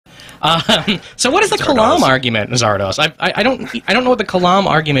So what is the Kalam argument, Zardos? I don't know what the Kalam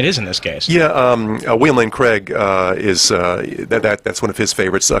argument is in this case. Yeah, William Lane Craig is that's one of his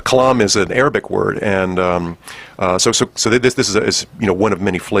favorites. Kalam is an Arabic word, and so this is one of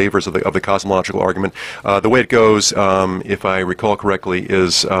many flavors of the cosmological argument. The way it goes, if I recall correctly,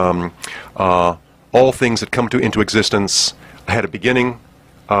 is all things that come into existence had a beginning.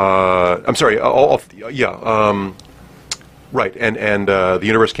 I'm sorry. Right, and the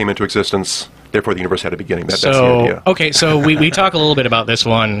universe came into existence, therefore the universe had a beginning. That's the idea. Okay, so we talk a little bit about this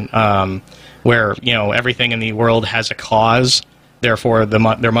one, where, everything in the world has a cause, therefore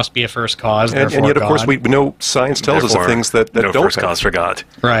there must be a first cause, and yet, of course, we know science tells us of things that don't first cause for God.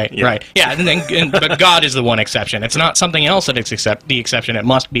 Right, right. Yeah, but God is the one exception. It's not something else that is the exception. It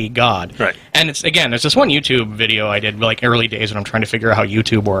must be God. Right. And there's this one YouTube video I did, like, early days when I'm trying to figure out how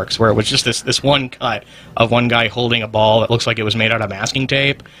YouTube works, where it was just this one cut of one guy holding a ball that looks like it was made out of masking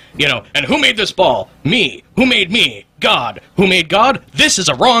tape, and who made this ball? Me. Who made me? God. Who made God? This is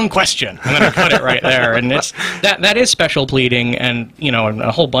a wrong question. And then I cut it right there, and that is special pleading, and and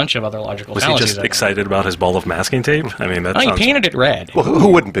a whole bunch of other logical fallacies. Was he just excited about his ball of masking tape? I mean, he painted it red. Well, who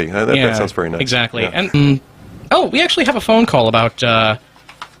wouldn't be? That sounds very nice. Exactly. Yeah. And we actually have a phone call about the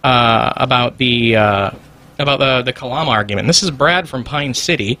Kalam argument. This is Brad from Pine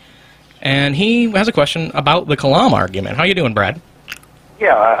City, and he has a question about the Kalam argument. How you doing, Brad?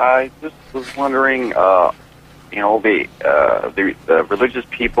 Yeah, I just was wondering, the religious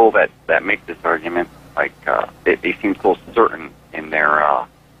people that make this argument, like, they seem so certain in their,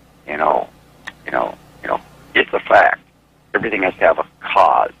 it's a fact. Everything has to have a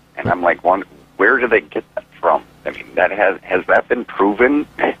cause, and I'm like, where do they get that from? I mean, has that been proven?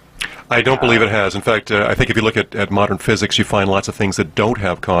 I don't believe it has. In fact, I think if you look at modern physics, you find lots of things that don't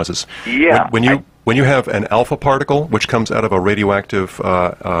have causes. Yeah. When you have an alpha particle, which comes out of a radioactive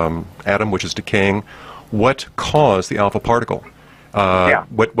atom, which is decaying, what caused the alpha particle?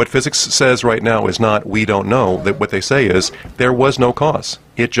 What physics says right now is not we don't know. What they say is there was no cause.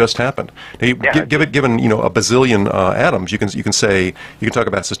 It just happened. Now, given a bazillion atoms, you can talk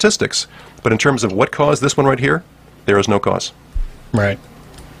about statistics, but in terms of what caused this one right here, there is no cause. Right.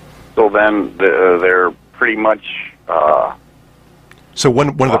 So then they're pretty much. So one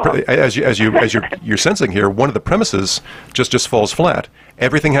of the as you're sensing here, one of the premises just falls flat.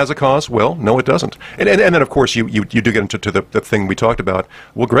 Everything has a cause. Well, no, it doesn't. And then of course you do get into the thing we talked about.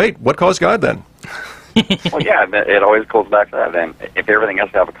 Well, great. What caused God then? Well, yeah, it always goes back to that. Then, if everything has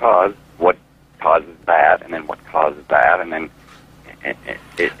to have a cause, what causes that, and then what causes that, and then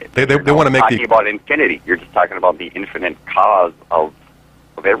they want to make talking about infinity. You're just talking about the infinite cause of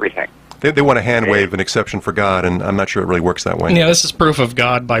everything. They want to hand wave an exception for God, and I'm not sure it really works that way. Yeah, this is proof of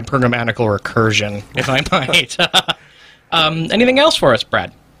God by programmatical recursion, if I might. Anything else for us,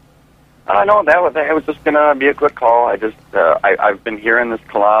 Brad? No, that was just going to be a quick call. I've been hearing this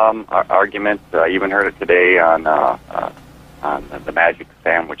Kalam argument. I even heard it today on the Magic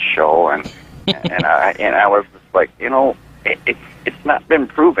Sandwich Show, and I was just like, it's not been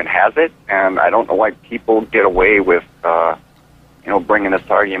proven, has it? And I don't know why people get away with bringing this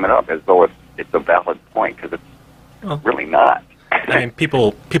argument up as though it's a valid point, because it's really not. I mean,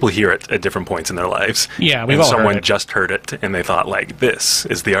 people hear it at different points in their lives. Yeah, we've all heard it. Someone just heard it, and they thought, like, this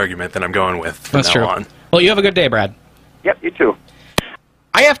is the argument that I'm going with from now on. Well, you have a good day, Brad. Yep, you too.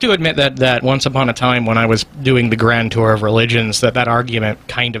 I have to admit that once upon a time when I was doing the grand tour of religions, that argument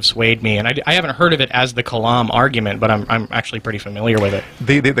kind of swayed me, and I haven't heard of it as the Kalam argument, but I'm actually pretty familiar with it.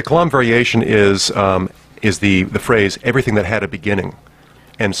 The Kalam variation is the phrase "everything that had a beginning."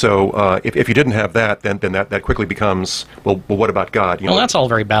 And so, if you didn't have that, then that quickly becomes, well, what about God? Well, that's all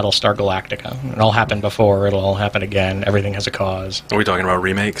very Battlestar Galactica. It all happened before. It'll all happen again. Everything has a cause. Are we talking about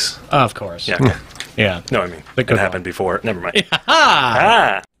remakes? Of course. Yeah. Okay. Yeah. No, I mean, it happened before. Never mind.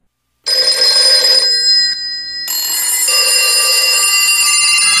 Ah!